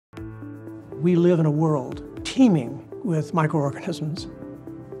We live in a world teeming with microorganisms.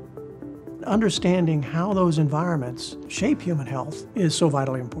 Understanding how those environments shape human health is so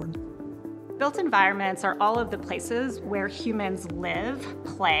vitally important. Built environments are all of the places where humans live,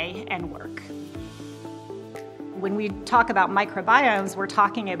 play, and work. When we talk about microbiomes, we're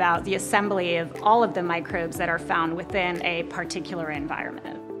talking about the assembly of all of the microbes that are found within a particular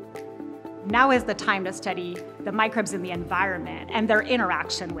environment. Now is the time to study the microbes in the environment and their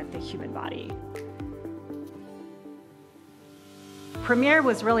interaction with the human body. PreMiEr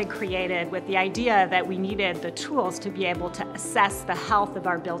was really created with the idea that we needed the tools to be able to assess the health of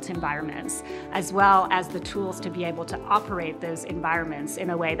our built environments, as well as the tools to be able to operate those environments in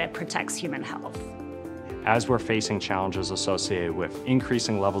a way that protects human health. As we're facing challenges associated with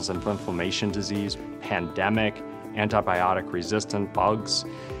increasing levels of inflammation disease, pandemic, antibiotic-resistant bugs,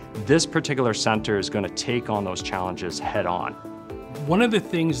 this particular center is going to take on those challenges head on. One of the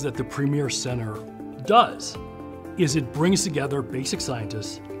things that the PreMiEr Center does is it brings together basic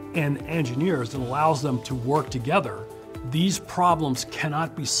scientists and engineers and allows them to work together. These problems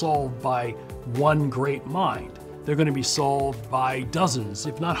cannot be solved by one great mind. They're going to be solved by dozens,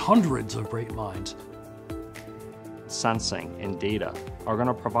 if not hundreds of great minds. Sensing and data are going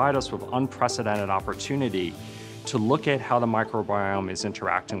to provide us with unprecedented opportunity to look at how the microbiome is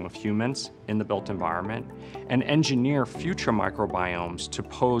interacting with humans in the built environment and engineer future microbiomes to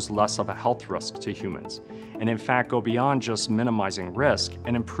pose less of a health risk to humans, and in fact go beyond just minimizing risk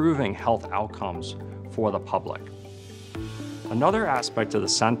and improving health outcomes for the public. Another aspect of the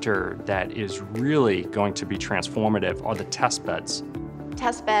center that is really going to be transformative are the test beds.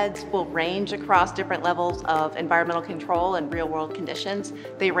 Test beds will range across different levels of environmental control and real-world conditions.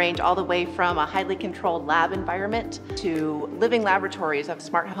 They range all the way from a highly controlled lab environment to living laboratories of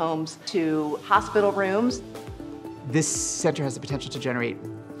smart homes to hospital rooms. This center has the potential to generate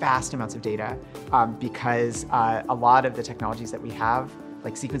vast amounts of data because a lot of the technologies that we have,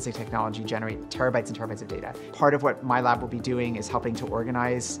 like sequencing technology, generate terabytes and terabytes of data. Part of what my lab will be doing is helping to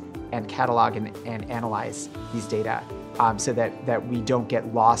organize and catalog and analyze these data so that we don't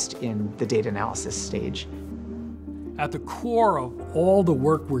get lost in the data analysis stage. At the core of all the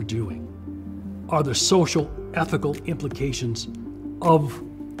work we're doing are the social, ethical implications of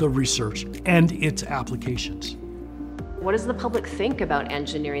the research and its applications. What does the public think about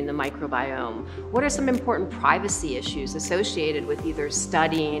engineering the microbiome? What are some important privacy issues associated with either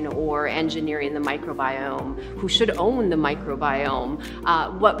studying or engineering the microbiome? Who should own the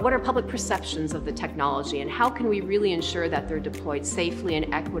microbiome? What are public perceptions of the technology, and how can we really ensure that they're deployed safely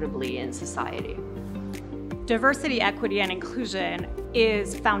and equitably in society? Diversity, equity, and inclusion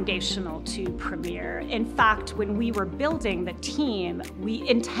is foundational to PreMiEr. In fact, when we were building the team, we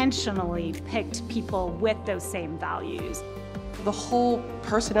intentionally picked people with those same values. The whole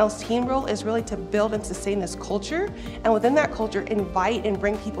personnel team role is really to build and sustain this culture, and within that culture, invite and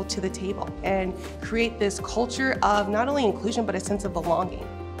bring people to the table and create this culture of not only inclusion, but a sense of belonging.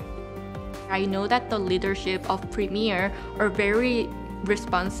 I know that the leadership of PreMiEr are very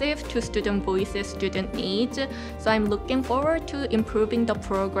responsive to student voices, student needs. So I'm looking forward to improving the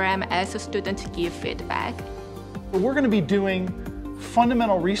program as students give feedback. We're going to be doing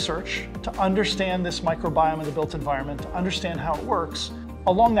fundamental research to understand this microbiome in the built environment, to understand how it works.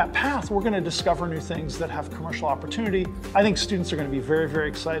 Along that path, we're going to discover new things that have commercial opportunity. I think students are going to be very, very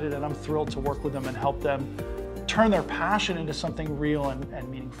excited, and I'm thrilled to work with them and help them turn their passion into something real and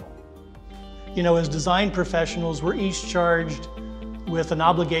meaningful. You know, as design professionals, we're each charged with an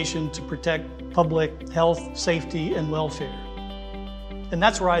obligation to protect public health, safety, and welfare. And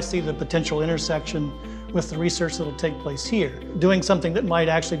that's where I see the potential intersection with the research that will take place here. Doing something that might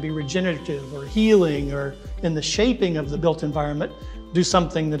actually be regenerative or healing, or in the shaping of the built environment, do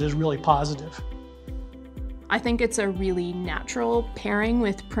something that is really positive. I think it's a really natural pairing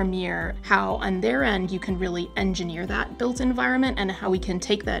with PreMiEr, how on their end you can really engineer that built environment, and how we can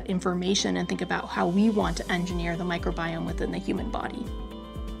take that information and think about how we want to engineer the microbiome within the human body.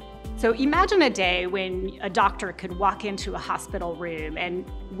 So imagine a day when a doctor could walk into a hospital room and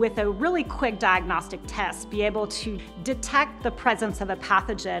with a really quick diagnostic test be able to detect the presence of a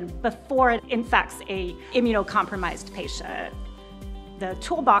pathogen before it infects an immunocompromised patient. The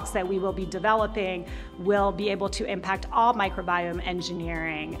toolbox that we will be developing will be able to impact all microbiome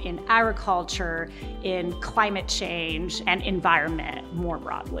engineering in agriculture, in climate change, and environment more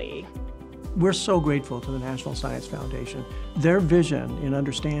broadly. We're so grateful to the National Science Foundation. Their vision in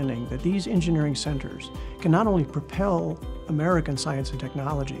understanding that these engineering centers can not only propel American science and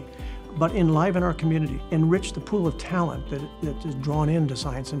technology, but enliven our community, enrich the pool of talent that is drawn into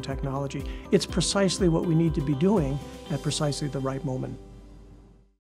science and technology. It's precisely what we need to be doing at precisely the right moment.